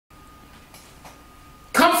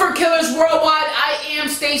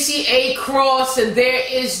Stacy A. Cross, and there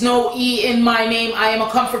is no E in my name. I am a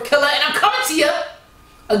comfort killer, and I'm coming to you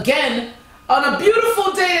again on a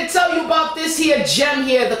beautiful day to tell you about this here gem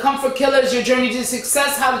here. The Comfort Killer is your journey to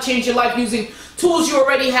success, how to change your life using tools you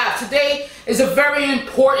already have. Today is a very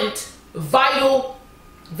important, vital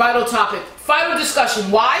topic, vital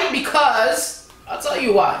discussion. Why? Because, I'll tell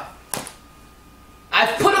you why.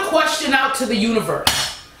 I've put a question out to the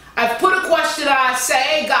universe. I've put a question out. I say,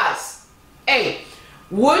 hey guys, hey,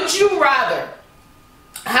 would you rather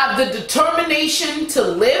have the determination to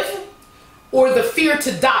live or the fear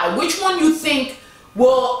to die? Which one you think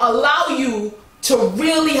will allow you to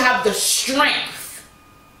really have the strength,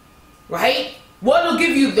 right? What will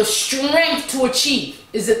give you the strength to achieve?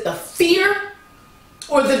 Is it the fear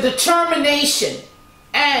or the determination?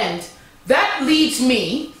 And that leads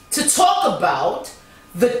me to talk about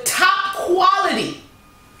the top quality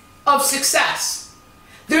of success.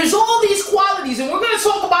 There's all these qualities, and we're going to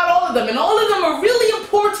talk about all of them, and all of them are really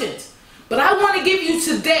important. But I want to give you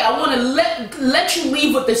today, I want to let you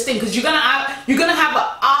leave with this thing, because you're gonna have an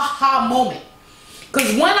aha moment.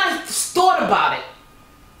 Because when I thought about it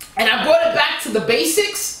and I brought it back to the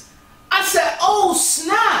basics, I said, oh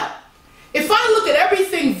snap, if I look at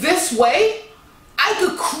everything this way, I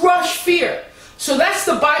could crush fear. So that's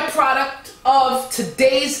the byproduct of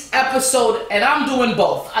today's episode, and I'm doing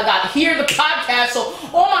both. I got here the podcast, so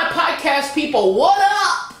all my podcast people, what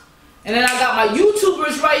up? And then I got my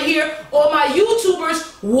YouTubers right here. All my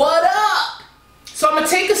YouTubers, what up? So I'm going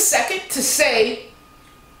to take a second to say,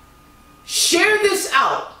 share this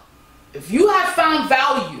out. If you have found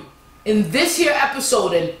value in this here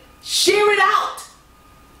episode, and share it out.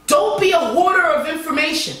 Don't be a hoarder of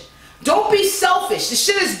information. Don't be selfish. This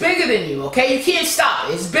shit is bigger than you, okay? You can't stop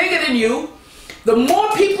it. It's bigger than you. The more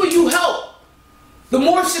people you help, the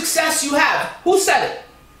more success you have. Who said it?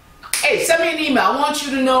 Hey, send me an email. I want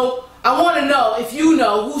to know if you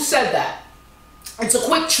know who said that. It's a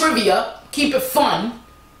quick trivia. Keep it fun.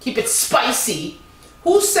 Keep it spicy.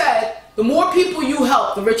 Who said the more people you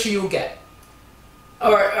help, the richer you'll get?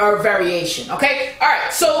 Or variation, okay? All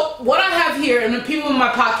right, so what I have here, and the people in my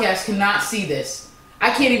podcast cannot see this. I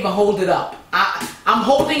can't even hold it up. I'm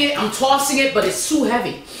holding it, I'm tossing it, but it's too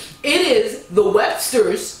heavy. It is the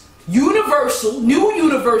Webster's New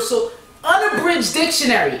Universal Unabridged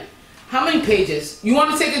Dictionary. How many pages? You want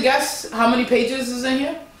to take a guess how many pages is in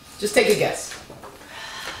here? Just take a guess.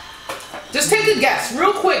 Just take a guess,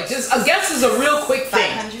 real quick. Just a guess is a real quick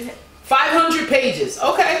thing. 500. 500 pages.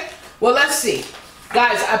 Okay. Well, let's see.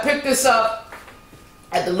 Guys, I picked this up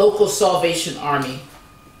at the local Salvation Army.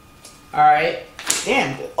 All right.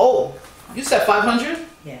 Damn. Oh, you said 500?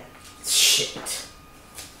 Yeah. Shit.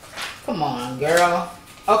 Come on, girl.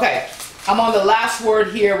 Okay. I'm on the last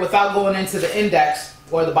word here without going into the index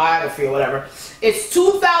or the biography or whatever. It's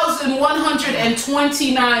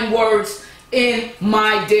 2,129 words in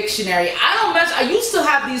my dictionary. I used to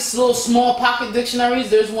have these little small pocket dictionaries.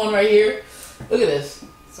 There's one right here. Look at this.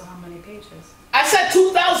 So how many pages? I said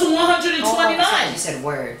 2,129. Oh, you said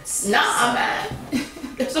words. Nah, man.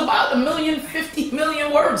 There's about 1,050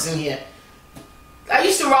 million words in here. I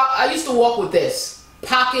used to walk with this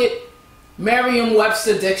pocket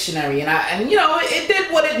Merriam-Webster dictionary, and you know, it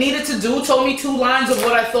did what it needed to do. Told me 2 lines of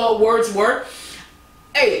what I thought words were.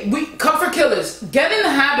 Hey, comfort killers, get in the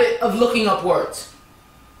habit of looking up words.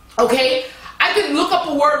 Okay, I can look up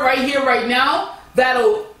a word right here, right now,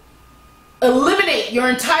 that'll eliminate your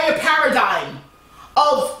entire paradigm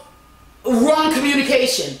of wrong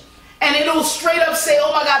communication. And it'll straight up say,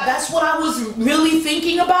 oh my God, that's what I was really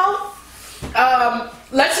thinking about.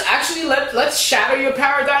 Let's shatter your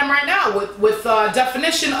paradigm right now with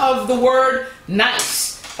definition of the word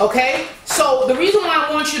nice. Okay? So the reason why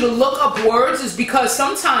I want you to look up words is because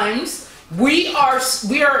sometimes we're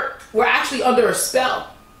actually under a spell,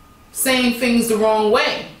 saying things the wrong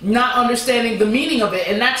way, not understanding the meaning of it.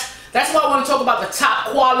 And that's why I want to talk about the top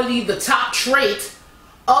quality, the top trait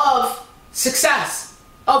of success.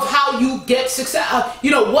 Of how you get success.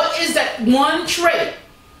 You know, what is that one trait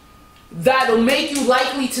that'll make you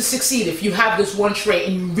likely to succeed if you have this one trait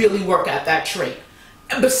and you really work at that trait?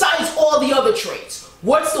 And besides all the other traits,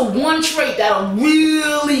 what's the one trait that'll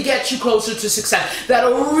really get you closer to success?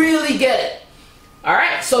 That'll really get it.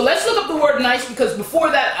 Alright, so let's look up the word nice, because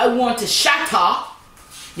before that I want to shatter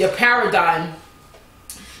your paradigm.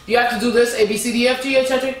 Do you have to do this? A, B, C, D, F, G,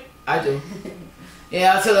 H, I, J? I do.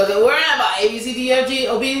 Yeah, so where am I? A, B, C, D, F, G,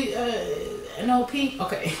 O, B, N, O, P?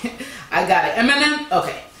 Okay, I got it. M, N, N?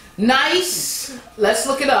 Okay. Nice. Let's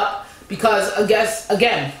look it up, because I guess,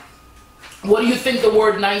 again, what do you think the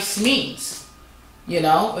word nice means? You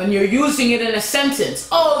know, and you're using it in a sentence.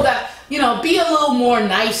 Oh, you know, be a little more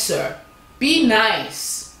nicer. Be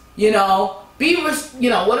nice. You know, you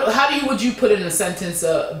know, would you put in a sentence?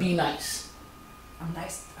 Be nice. I'm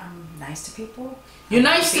nice to people. You're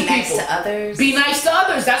nice to people. Be nice to others. Be nice to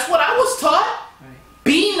others. That's what I was taught. Right.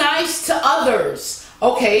 Be nice to others.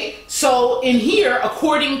 Okay, so in here,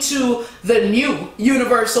 according to the New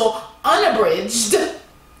Universal Unabridged,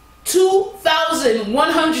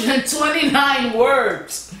 2,129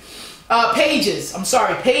 words, pages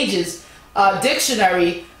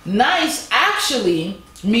dictionary, nice actually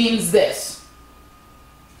means this: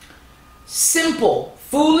 simple,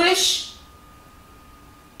 foolish,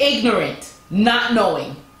 ignorant, not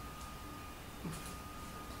knowing.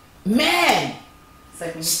 Man, it's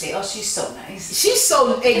like when you say, oh, she's so nice. She's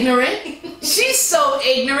so ignorant. She's so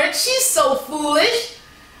ignorant. She's so foolish.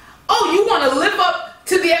 Oh, you want to live up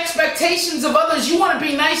to the expectations of others. You want to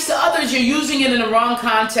be nice to others. You're using it in the wrong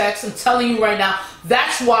context. I'm telling you right now.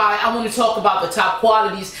 That's why I want to talk about the top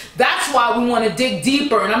qualities. That's why we want to dig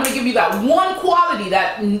deeper. And I'm going to give you that one quality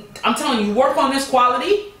that I'm telling you, work on this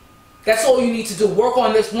quality. That's all you need to do. Work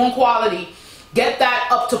on this one quality. Get that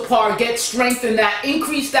up to par. Get strength in that.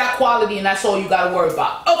 Increase that quality. And that's all you got to worry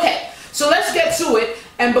about. Okay. So let's get to it.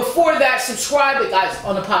 And before that, subscribe, guys,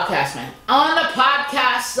 on the podcast, man. On the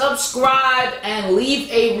podcast, subscribe and leave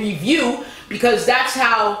a review, because that's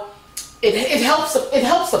how it helps. It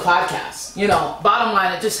helps the podcast. You know, bottom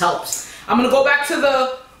line, it just helps. I'm gonna go back to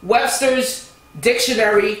the Webster's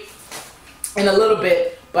dictionary in a little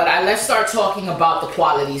bit, but let's start talking about the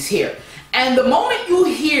qualities here. And the moment you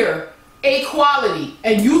hear a quality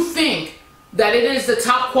and you think that it is the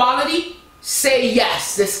top quality, say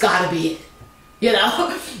yes. This gotta be it. You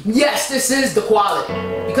know, yes, this is the quality.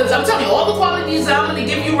 Because I'm telling you, all the qualities that I'm going to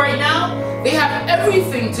give you right now, they have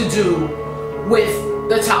everything to do with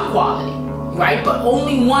the top quality, right? But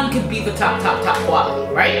only one could be the top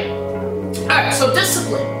quality, right? All right, so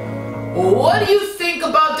discipline. What do you think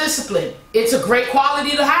about discipline? It's a great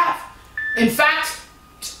quality to have. In fact,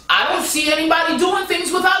 I don't see anybody doing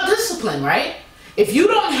things without discipline, right? If you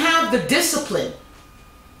don't have the discipline,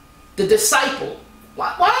 the disciple,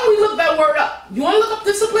 why don't we look that word up? You want to look up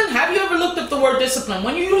discipline? Have you ever looked up the word discipline?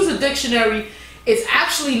 When you use a dictionary, it's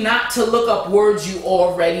actually not to look up words you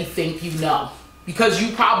already think you know, because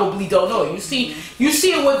you probably don't know. You see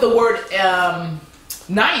it with the word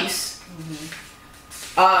nice.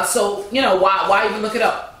 So you know why even look it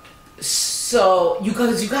up? So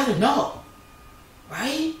because you got to know,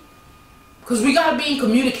 right? Because we got to be in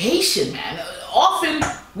communication, man. Often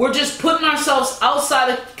we're just putting ourselves outside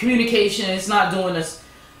of communication, and it's not doing us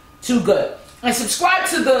too good. And subscribe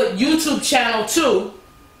to the YouTube channel too,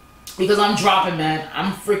 because I'm dropping, man.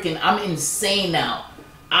 I'm insane now.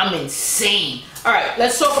 I'm insane. All right,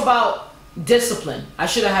 let's talk about discipline. I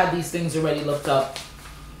should have had these things already looked up,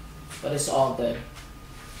 but it's all good.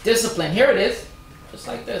 Discipline, here it is, just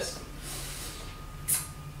like this.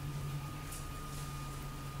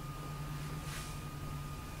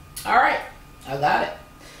 All right, I got it.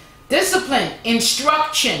 Discipline,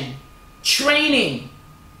 instruction, training.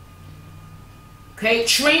 Okay,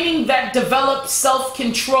 training that develops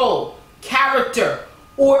self-control, character,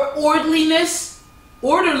 or orderliness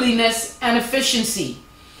and efficiency.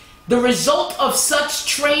 The result of such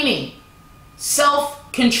training,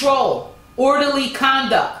 self-control, orderly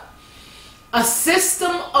conduct, a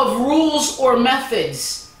system of rules or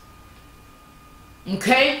methods.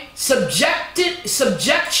 Okay,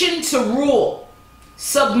 subjection to rule,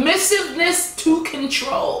 submissiveness to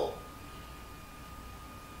control.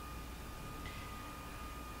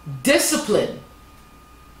 Discipline.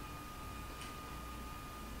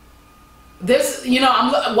 This, you know,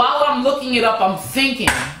 while I'm looking it up, I'm thinking,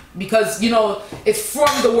 because, you know, it's from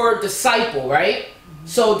the word disciple, right?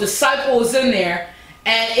 So disciple is in there,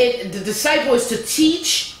 and the disciple is to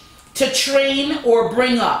teach, to train, or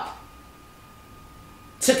bring up,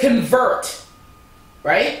 to convert,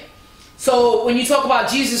 right? So when you talk about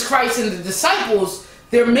Jesus Christ and the disciples,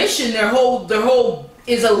 their mission, their whole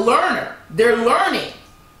is a learner. They're learning,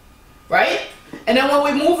 right? And then when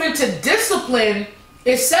we move into discipline,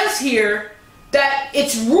 it says here that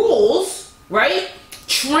it's rules, right?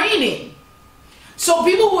 Training. So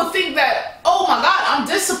people would think that, oh my God, I'm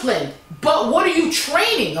disciplined. But what are you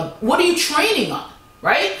training? What are you training on,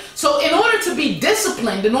 right? So in order to be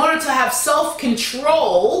disciplined, in order to have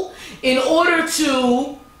self-control, in order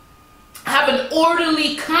to have an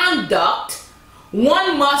orderly conduct,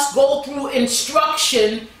 one must go through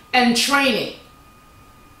instruction and training.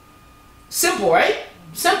 Simple, right?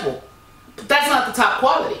 Simple. But that's not the top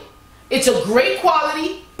quality. It's a great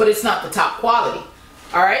quality, but it's not the top quality.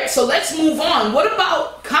 All right, so let's move on. What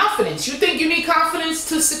about confidence? You think you need confidence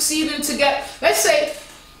to succeed and to get, let's say,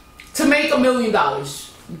 to make $1 million?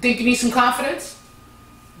 You think you need some confidence?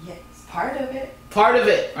 Yeah, it's part of it. Part of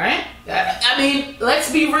it, right? I mean,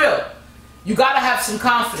 let's be real. You got to have some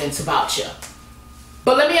confidence about you.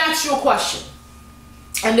 But let me ask you a question.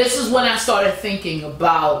 And this is when I started thinking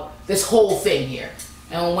about this whole thing here.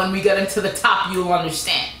 And when we get into the top, you'll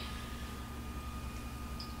understand.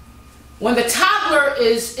 When the toddler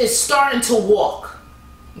is starting to walk,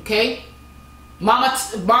 okay? Mama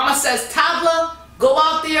says, toddler, go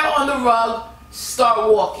out there on the rug,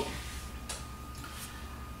 start walking.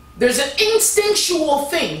 There's an instinctual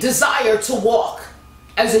thing, desire to walk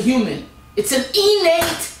as a human. It's an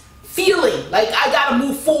innate feeling, like I gotta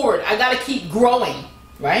move forward, I gotta keep growing,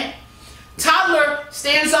 right? Toddler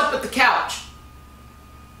stands up at the couch.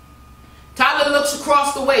 Toddler looks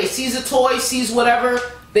across the way, sees a toy, sees whatever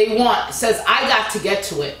they want, says, I got to get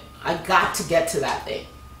to it. I got to get to that thing.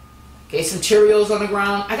 Okay, some Cheerios on the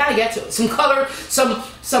ground, I gotta get to it. Some color,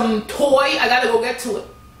 some toy, I gotta go get to it.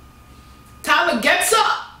 Toddler gets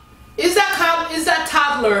up. Is that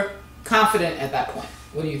toddler confident at that point?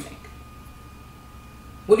 What do you think?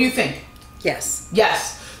 What do you think? Yes.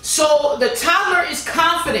 Yes. So the toddler is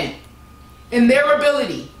confident in their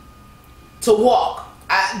ability to walk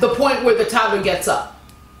at the point where the toddler gets up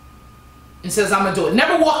and says, I'm going to do it.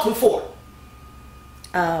 Never walked before.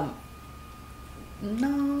 No.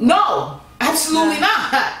 No, absolutely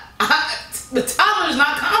not. The toddler is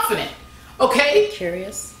not confident. Okay?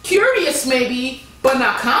 Curious. Curious maybe, but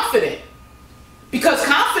not confident. Because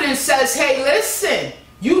confidence says, hey, listen,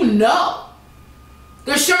 you know.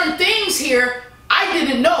 There's certain things here I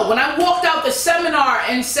didn't know. When I walked out the seminar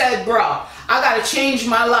and said, bro, I got to change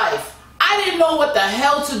my life, I didn't know what the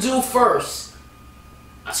hell to do first.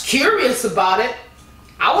 I was curious about it.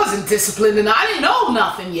 I wasn't disciplined and I didn't know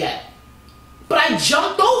nothing yet. But I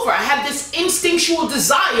jumped over. I had this instinctual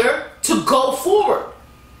desire to go forward.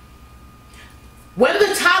 When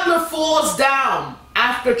the toddler falls down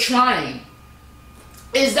after trying,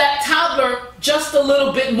 is that toddler just a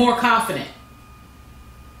little bit more confident?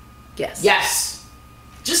 Yes. Yes.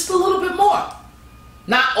 Just a little bit more.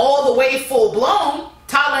 Not all the way full blown.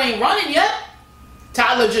 Toddler ain't running yet.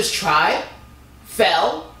 Toddler just tried,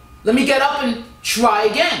 fell. Let me get up and try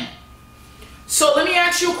again. So let me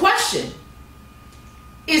ask you a question.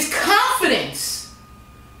 Is confidence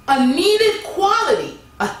a needed quality,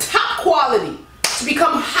 a top quality, to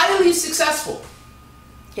become highly successful?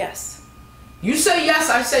 Yes. You say yes,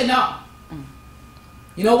 I say no.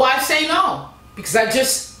 You know why I say no? Because I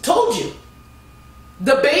just told you.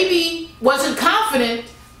 The baby wasn't confident,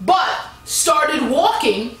 but started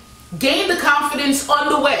walking, gained the confidence on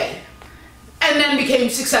the way, and then became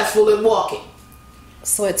successful at walking.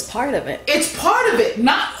 So it's part of it. It's part of it.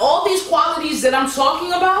 Not all these qualities that I'm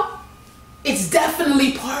talking about. It's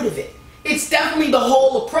definitely part of it. It's definitely the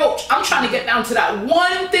whole approach. I'm trying to get down to that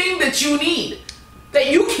one thing that you need, that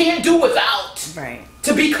you can't do without, Right.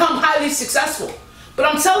 to become highly successful. But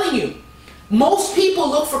I'm telling you, most people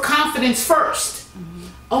look for confidence first.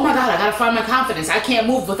 Oh my God, I gotta find my confidence. I can't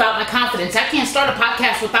move without my confidence. I can't start a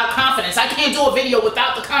podcast without confidence. I can't do a video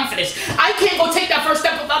without the confidence. I can't go take that first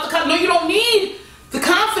step without the confidence. No, you don't need the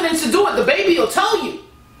confidence to do it. The baby will tell you.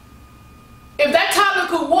 If that toddler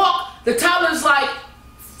could walk, the toddler's like,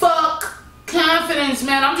 fuck confidence,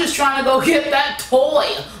 man. I'm just trying to go get that toy,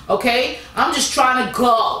 okay? I'm just trying to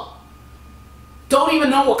go. Don't even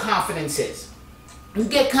know what confidence is. You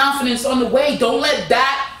get confidence on the way. Don't let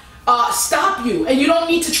that stop you. And you don't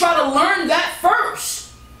need to try to learn that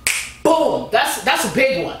first. Boom. That's a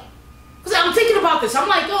big one. Because I'm thinking about this. I'm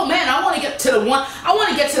like, oh man, I want to get to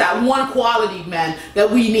that one quality, man, that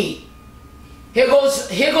we need. Here goes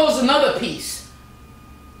another piece.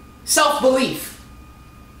 Self-belief.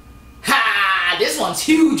 Ha! This one's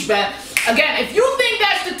huge, man. Again, if you think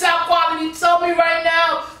that's the top quality, tell me right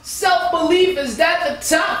now, self-belief, is that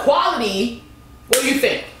the top quality? What do you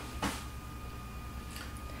think?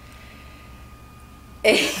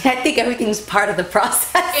 I think everything's part of the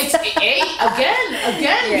process. It's again,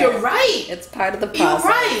 Yeah. You're right. It's part of the You're process.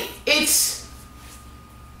 right.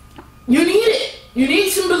 You need it. You need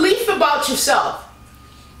some belief about yourself.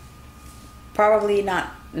 Probably not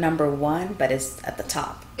number one, but it's at the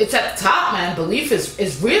top. It's at the top, man. Belief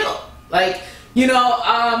is real. Like, you know,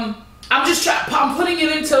 I'm putting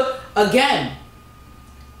it into, again,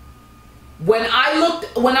 when I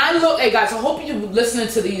look, hey guys, I hope you're listening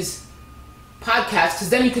to these podcasts, because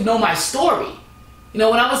then you can know my story. You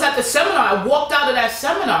know, when I was at the seminar, I walked out of that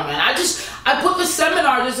seminar, man. I put the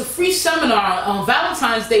seminar, there's a free seminar on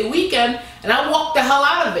Valentine's Day weekend, and I walked the hell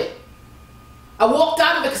out of it. I walked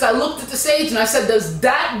out of it because I looked at the stage and I said, does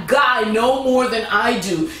that guy know more than I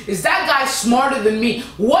do? Is that guy smarter than me?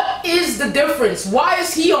 What is the difference? Why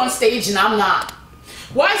is he on stage and I'm not?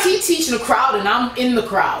 Why is he teaching the crowd and I'm in the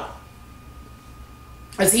crowd?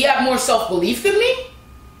 Does he have more self-belief than me?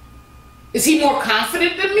 Is he more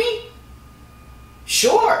confident than me?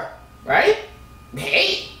 Sure, right?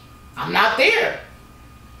 Hey, I'm not there.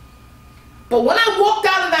 But when I walked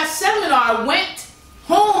out of that seminar, I went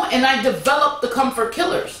home and I developed the Comfort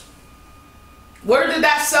Killers. Where did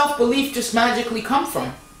that self-belief just magically come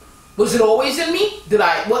from? Was it always in me?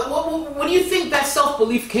 What do you think that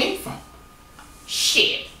self-belief came from?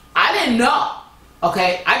 Shit, I didn't know.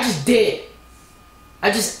 Okay, I just did.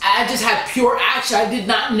 I just had pure action. I did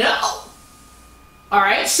not know. All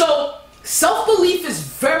right, so self-belief is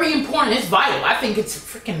very important. It's vital. I think it's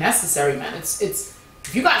freaking necessary, man. It's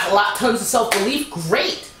if you guys tons of self-belief,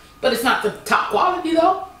 great, but it's not the top quality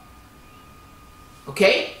though.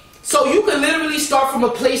 Okay, so you can literally start from a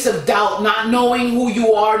place of doubt, not knowing who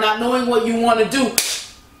you are, not knowing what you want to do,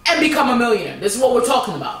 and become a millionaire. This is what we're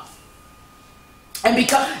talking about.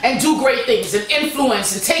 And do great things and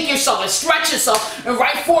influence and take yourself and stretch yourself and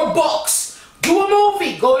write 4 books, do a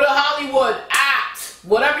movie, go to Hollywood, act,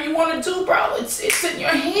 whatever you want to do, bro. It's in your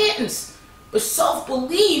hands. But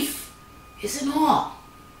self-belief isn't all.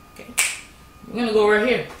 Okay, we're gonna go right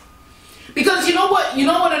here because you know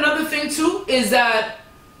what another thing too is that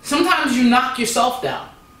sometimes you knock yourself down.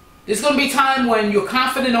 There's gonna be a time when you're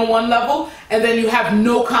confident on one level and then you have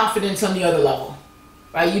no confidence on the other level.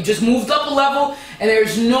 Right? You just moved up a level and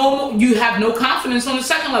you have no confidence on the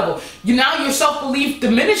second level. Now your self-belief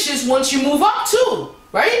diminishes once you move up too,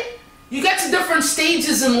 right? You get to different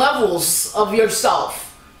stages and levels of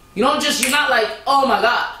yourself. You're not like, oh my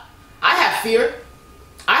God, I have fear.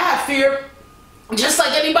 I have fear just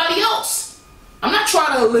like anybody else. I'm not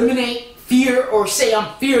trying to eliminate fear or say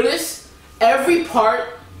I'm fearless. Every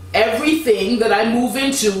part, everything that I move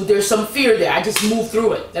into, there's some fear there. I just move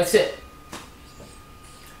through it. That's it.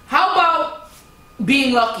 How about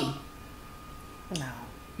being lucky?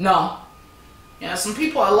 No. Yeah, some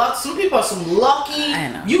people are lucky. Some people are some lucky.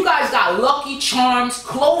 I know. You guys got Lucky Charms,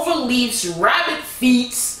 clover leaves, rabbit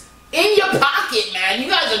feet in your pocket, man. You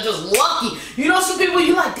guys are just lucky. You know, some people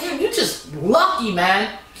you're like, damn, you're just lucky,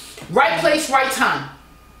 man. Right place, right time.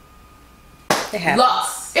 It happens. Luck.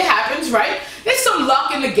 It happens, right? There's some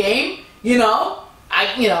luck in the game, you know.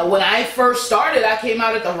 When I first started, I came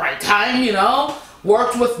out at the right time, you know.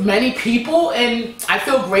 Worked with many people and I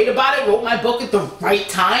feel great about it. Wrote my book at the right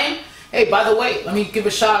time. Hey, by the way, let me give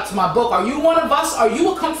a shout out to my book. Are you one of us? Are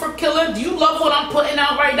you a comfort killer? Do you love what I'm putting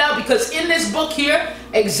out right now? Because in this book here,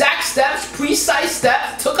 exact steps, precise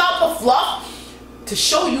steps, took out the fluff to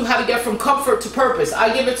show you how to get from comfort to purpose.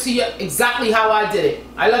 I give it to you exactly how I did it.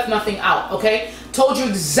 I left nothing out, okay? Told you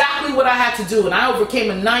exactly what I had to do and I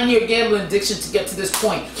overcame a 9-year gambling addiction to get to this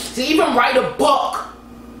point. To even write a book.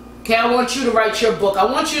 Okay, I want you to write your book. I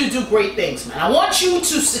want you to do great things, man. I want you to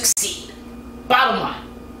succeed. Bottom line.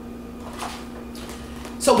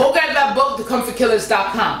 So go get that book,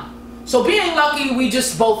 thecomfortkillers.com. So being lucky, we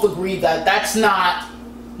just both agree that that's not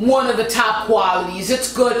one of the top qualities.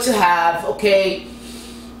 It's good to have, okay?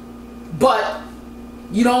 But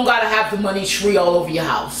you don't gotta have the money tree all over your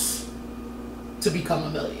house to become a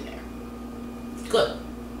millionaire. Good.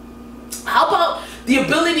 How about the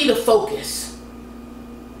ability to focus?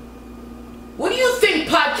 What do you think,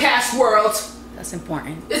 podcast world? That's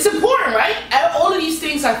important. It's important, right? All of these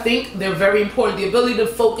things, I think, they're very important. The ability to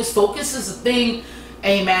focus. Focus is a thing.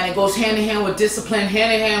 Hey, man, it goes hand in hand with discipline,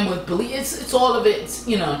 hand in hand with belief. It's all of it,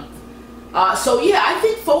 you know. So, yeah, I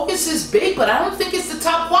think focus is big, but I don't think it's the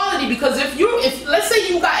top quality because if let's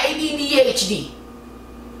say you got ADHD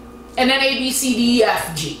and then A, B, C, D, E,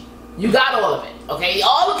 F, G. You got all of it, okay?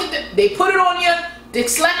 All look at they put it on you.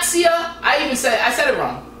 Dyslexia. I said it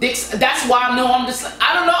wrong. That's why I know I'm dyslexic.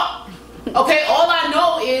 I don't know. Okay, all I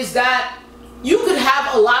know is that you could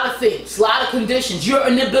have a lot of things, a lot of conditions. Your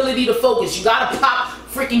inability to focus. You gotta pop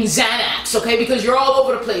freaking Xanax, okay? Because you're all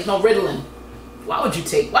over the place. No, Ritalin. Why would you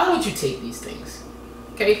take these things?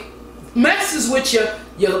 Okay? Messes with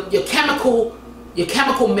your chemical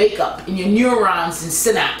makeup and your neurons and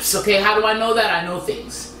synapse. Okay, how do I know that? I know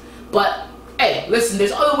things. But hey, listen,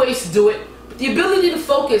 there's other ways to do it. The ability to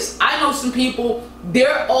focus, I know some people,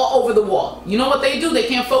 they're all over the wall. You know what they do? They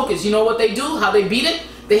can't focus. You know what they do? How they beat it?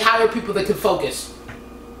 They hire people that can focus.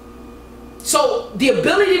 So the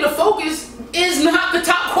ability to focus is not the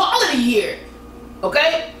top quality here.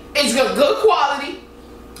 Okay? It's a good quality.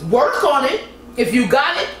 Work on it. If you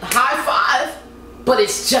got it, high five. But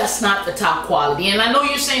it's just not the top quality. And I know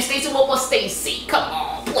you're saying, Stacey, well, Stacey, come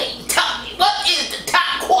on, please tell me. What is the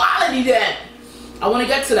top quality then? I want to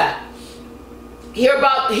get to that.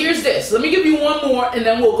 Here's this. Let me give you one more and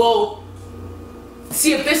then we'll go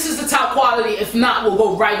see if this is the top quality. If not, we'll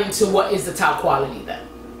go right into what is the top quality then.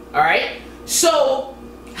 All right? So,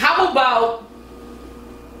 how about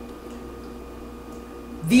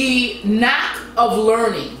the knack of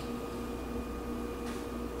learning?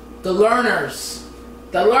 The learners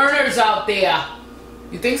out there.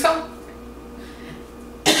 You think so?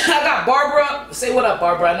 I got Barbara. Say what up,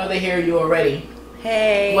 Barbara. I know they hear you already.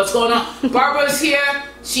 Hey. What's going on? Barbara's here.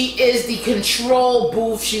 She is the control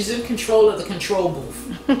booth. She's in control of the control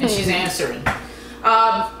booth. And she's answering.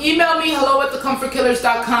 Email me,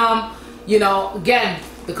 hello@thecomfortkillers.com. You know, again,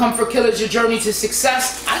 The Comfort Killers, your journey to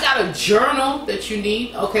success. I got a journal that you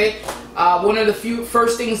need, okay? One of the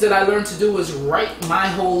first things that I learned to do was write my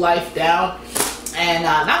whole life down. And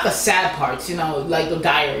not the sad parts, you know, like the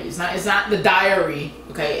diary. It's not the diary,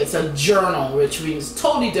 okay? It's a journal, which means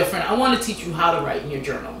totally different. I want to teach you how to write in your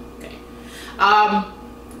journal, okay?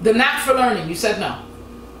 The knack for learning. You said no.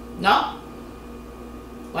 No?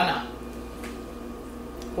 Why not?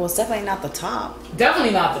 Well, it's definitely not the top.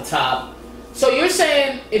 Definitely not the top. So you're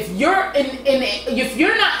saying if you're if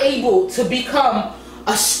you're not able to become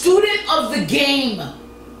a student of the game,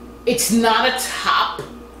 it's not a top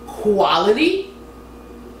quality?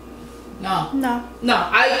 No. No. No,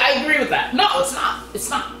 I agree with that. No, it's not. It's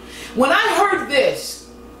not. When I heard this,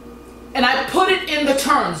 and I put it in the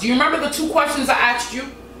terms, you remember the two questions I asked you?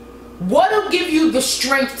 What'll give you the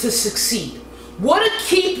strength to succeed? What'll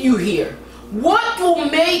keep you here? What will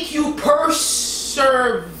make you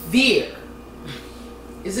persevere?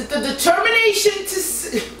 Is it the determination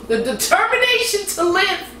to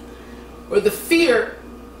live, or the fear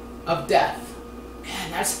of death?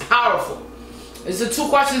 Man, that's powerful. These are two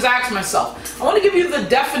questions I asked myself. I want to give you the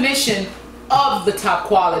definition of the top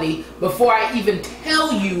quality before I even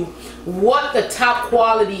tell you what the top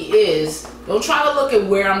quality is. Don't try to look at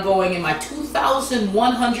where I'm going in my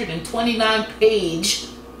 2,129 page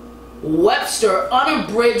Webster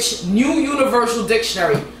Unabridged New Universal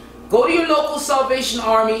Dictionary. Go to your local Salvation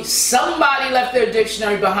Army. Somebody left their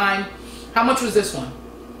dictionary behind. How much was this one?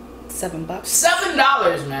 $7.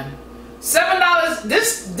 $7, man. $7.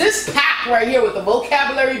 This pack right here with the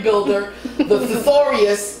vocabulary builder, the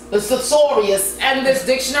thesaurus, and this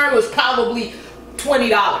dictionary was probably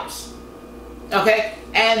 $20. Okay?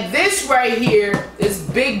 And this right here, this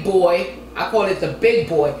big boy, I call it the big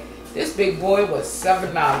boy. This big boy was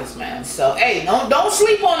 $7, man. So hey, don't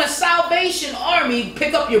sleep on the Salvation Army.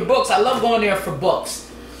 Pick up your books. I love going there for books.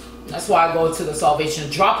 That's why I go to the Salvation.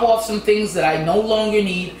 Drop off some things that I no longer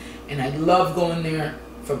need, and I love going there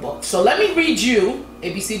for books. So let me read you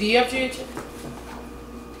A, B, C, D, E, F, G, H.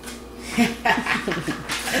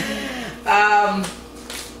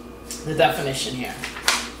 The definition here.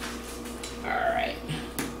 All right.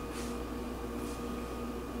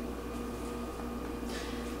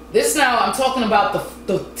 This now, I'm talking about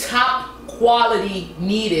the top quality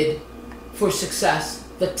needed for success.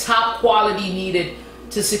 The top quality needed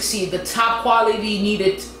to succeed. The top quality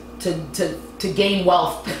needed to gain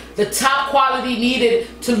wealth. The top quality needed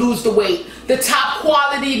to lose the weight. The top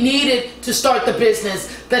quality needed to start the business.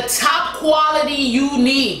 The top quality you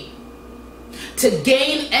need to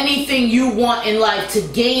gain anything you want in life, to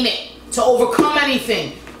gain it, to overcome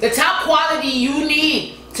anything. The top quality you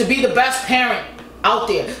need to be the best parent out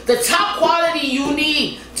there. The top quality you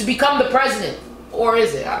need to become the president. Or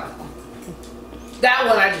is it? I don't know. That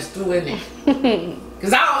one I just threw in there.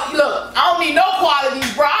 Because I don't need no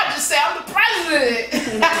qualities, bro. I just say I'm the president.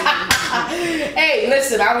 Hey,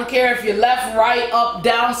 listen, I don't care if you're left, right, up,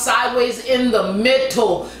 down, sideways, in the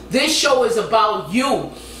middle. This show is about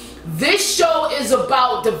you. This show is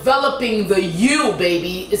about developing the you,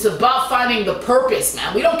 baby. It's about finding the purpose,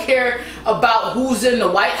 man. We don't care about who's in the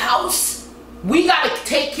White House. We got to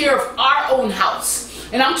take care of our own house.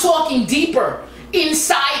 And I'm talking deeper.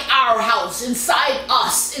 Inside our house, inside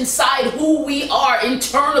us, inside who we are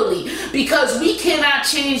internally. Because we cannot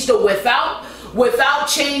change the without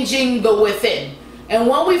changing the within. And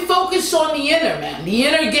when we focus on the inner, man, the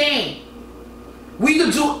inner game, we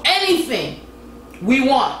can do anything we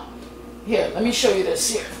want. Here, let me show you this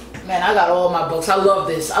here. Man, I got all my books. I love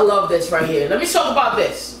this. I love this right here. Let me talk about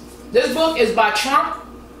this. This book is by Trump.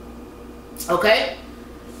 Okay?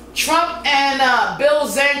 Trump and Bill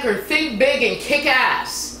Zanker, Think Big and Kick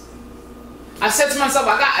Ass. I said to myself,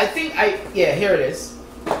 yeah, here it is.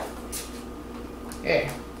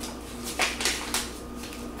 Here.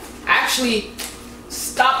 I actually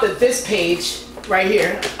stopped at this page right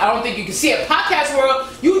here. I don't think you can see it. Podcast world,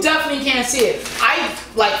 you definitely can't see it. I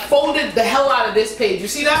like folded the hell out of this page. You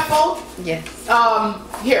see that fold? Yes.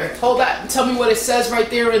 Here, hold that. Tell me what it says right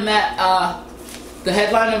there in that, the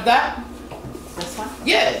headline of that. This one?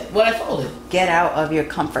 Yeah, what I folded. Get out of your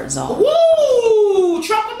comfort zone. Woo!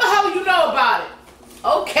 Trump, what the hell you know about it?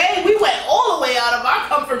 Okay, we went all the way out of our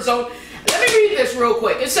comfort zone. Let me read this real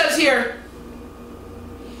quick. It says here,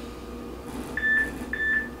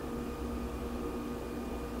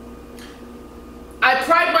 I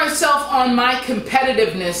pride myself on my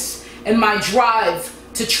competitiveness and my drive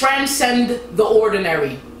to transcend the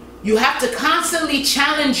ordinary. You have to constantly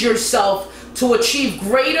challenge yourself to achieve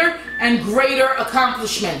greater and greater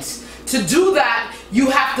accomplishments. To do that, you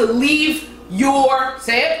have to leave your,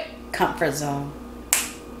 say it? Comfort zone.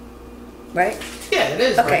 Right? Yeah, it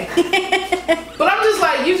is. Okay. Right. But I'm just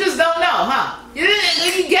like, you just don't know, huh? You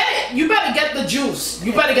get it. You better get the juice.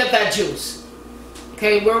 You better get that juice.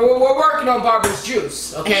 Okay, we're working on Barbara's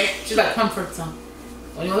juice. Okay, she's like comfort zone.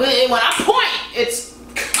 When I point, it's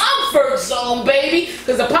comfort zone, baby,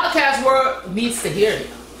 because the podcast world needs to hear you.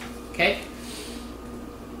 Okay.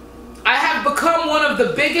 I have become one of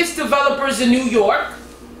the biggest developers in New York.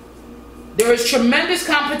 There is tremendous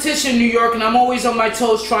competition in New York, and I'm always on my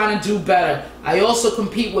toes trying to do better. I also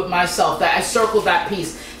compete with myself. That I circled that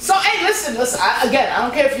piece. So, hey, listen. Again, I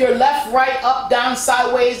don't care if you're left, right, up, down,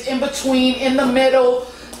 sideways, in between, in the middle,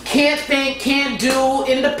 can't think, can't do,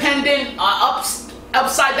 independent,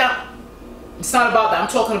 upside down. It's not about that. I'm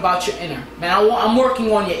talking about your inner. Man, I'm working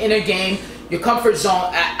on your inner game, your comfort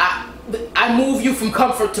zone. I move you from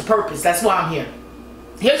comfort to purpose. That's why I'm here.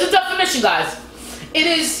 Here's the definition, guys. It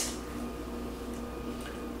is...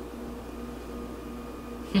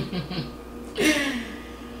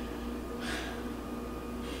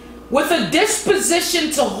 with a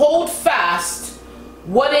disposition to hold fast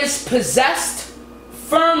what is possessed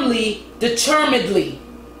firmly, determinedly.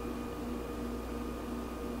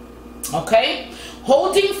 Okay?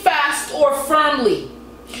 Holding fast or firmly.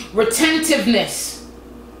 Retentiveness.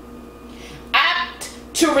 Apt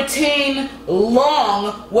to retain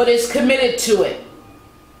long what is committed to it.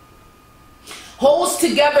 Holds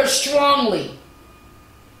together strongly.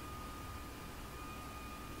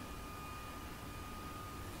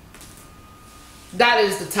 That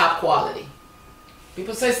is the top quality.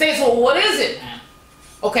 People say, Stacey, well, what is it, man?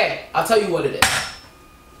 Okay, I'll tell you what it is.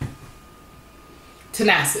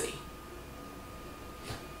 Tenacity.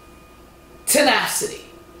 Tenacity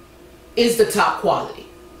is the top quality.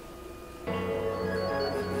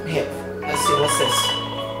 Here, let's see, what's this?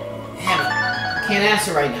 Damn it. I can't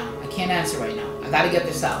answer right now. I gotta get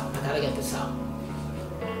this out.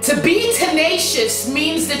 To be tenacious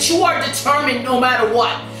means that you are determined no matter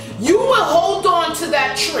what. You will hold on to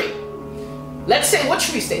that tree. Let's say, what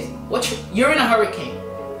tree, Stacey? What tree? You're in a hurricane.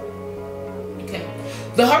 Okay.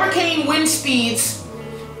 The hurricane wind speeds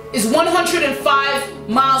is 105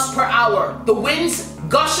 miles per hour. The wind's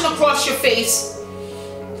gushing across your face.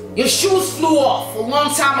 Your shoes flew off a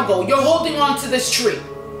long time ago. You're holding on to this tree.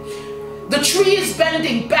 The tree is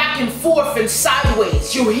bending back and forth and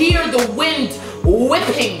sideways. You hear the wind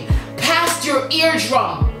whipping past your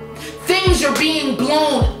eardrum. Things are being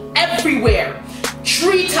blown everywhere.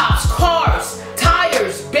 Treetops, cars,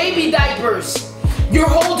 tires, baby diapers. You're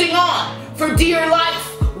holding on for dear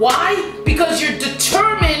life. Why? Because you're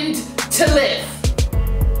determined to live.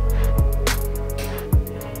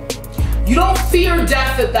 You don't fear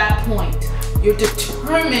death at that point. You're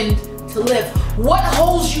determined to live. What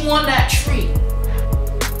holds you on that tree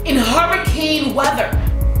in hurricane weather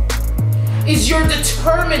is your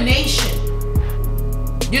determination,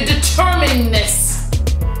 your determinedness.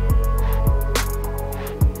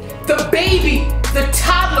 The baby, the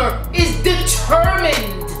toddler is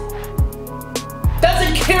determined.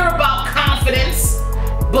 Doesn't care about confidence,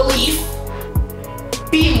 belief,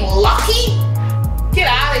 being lucky. Get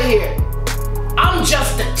out of here. I'm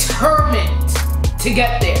just determined to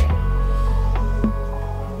get there.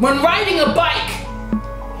 When riding a bike,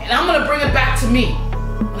 and I'm gonna bring it back to me.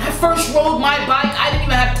 When I first rode my bike, I didn't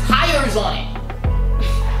even have tires on it.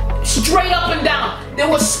 Straight up and down. There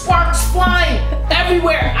were sparks flying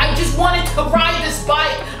everywhere. I just wanted to ride this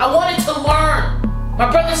bike. I wanted to learn. My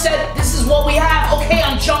brother said, this is what we have. Okay,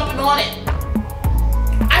 I'm jumping on it.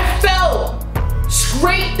 I fell.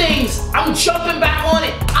 Scraped things. I'm jumping back on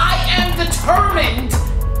it. I am determined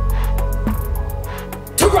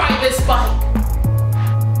to ride this bike.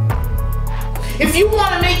 If you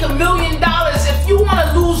want to make $1 million, if you want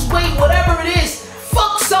to lose weight, whatever it is,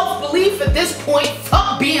 fuck self-belief at this point.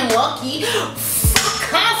 Fuck being lucky.